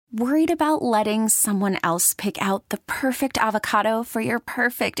Worried about letting someone else pick out the perfect avocado for your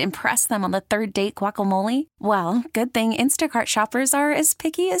perfect impress them on the third date guacamole? Well, good thing Instacart shoppers are as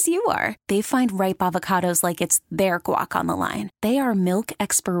picky as you are. They find ripe avocados like it's their guac on the line. They are milk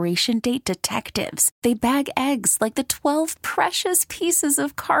expiration date detectives. They bag eggs like the 12 precious pieces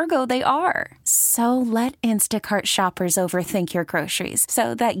of cargo they are. So let Instacart shoppers overthink your groceries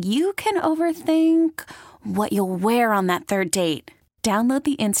so that you can overthink what you'll wear on that third date. Download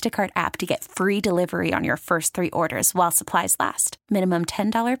the Instacart app to get free delivery on your first 3 orders while supplies last. Minimum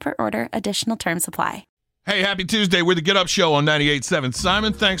 $10 per order. Additional terms apply. Hey, happy Tuesday. We're the Get Up Show on 98.7.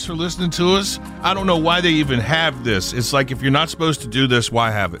 Simon, thanks for listening to us. I don't know why they even have this. It's like if you're not supposed to do this,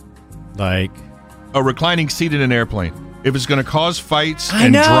 why have it? Like? A reclining seat in an airplane. If it's going to cause fights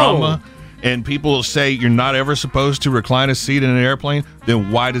and drama and people will say you're not ever supposed to recline a seat in an airplane,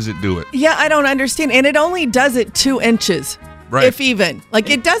 then why does it do it? Yeah, I don't understand. And it only does it 2 inches. Right. If even. Like,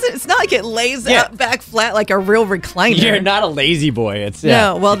 it doesn't, it's not like it lays out back flat like a real recliner. You're not a lazy boy. It's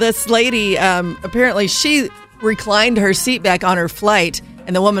No, well, this lady, apparently she reclined her seat back on her flight,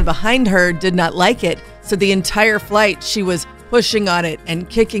 and the woman behind her did not like it. So the entire flight, she was pushing on it and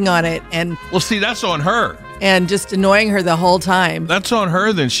kicking on it. And well, see, that's on her. And just annoying her the whole time. That's on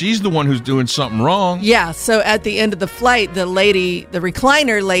her, then. She's the one who's doing something wrong. Yeah, so at the end of the flight, the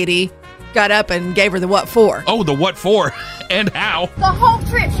recliner lady, got up and gave her the what for. Oh, the what for? And how? The whole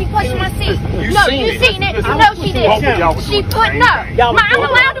trip, she pushed my seat. You seen it. No, she didn't. She put, no. I'm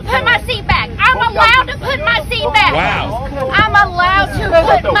allowed to put my seat back. I'm allowed to put my seat back. Wow. I'm allowed to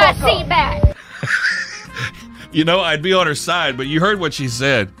put my seat back. You know, I'd be on her side, but you heard what she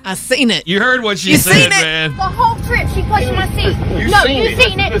said. I seen it. You heard what she said, man. The whole trip, she pushed my seat. You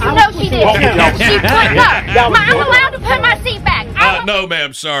seen it. No, she didn't. She put, no. I'm allowed to put my seat back. No,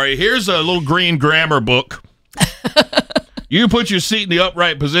 ma'am, sorry. Here's a little green grammar book. You put your seat in the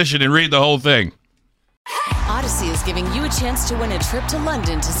upright position and read the whole thing. Odyssey is giving you a chance to win a trip to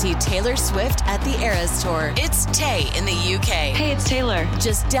London to see Taylor Swift at the Eras Tour. It's Tay in the UK. Hey, it's Taylor.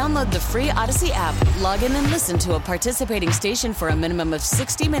 Just download the free Odyssey app, log in and listen to a participating station for a minimum of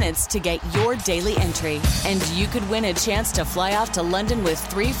 60 minutes to get your daily entry. And you could win a chance to fly off to London with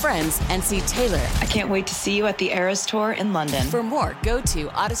 3 friends and see Taylor. I can't wait to see you at the Eras Tour in London. For more, go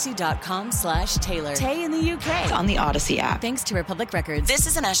to odyssey.com/Taylor. Tay in the UK. It's on the Odyssey app. Thanks to Republic Records. This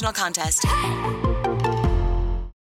is a national contest.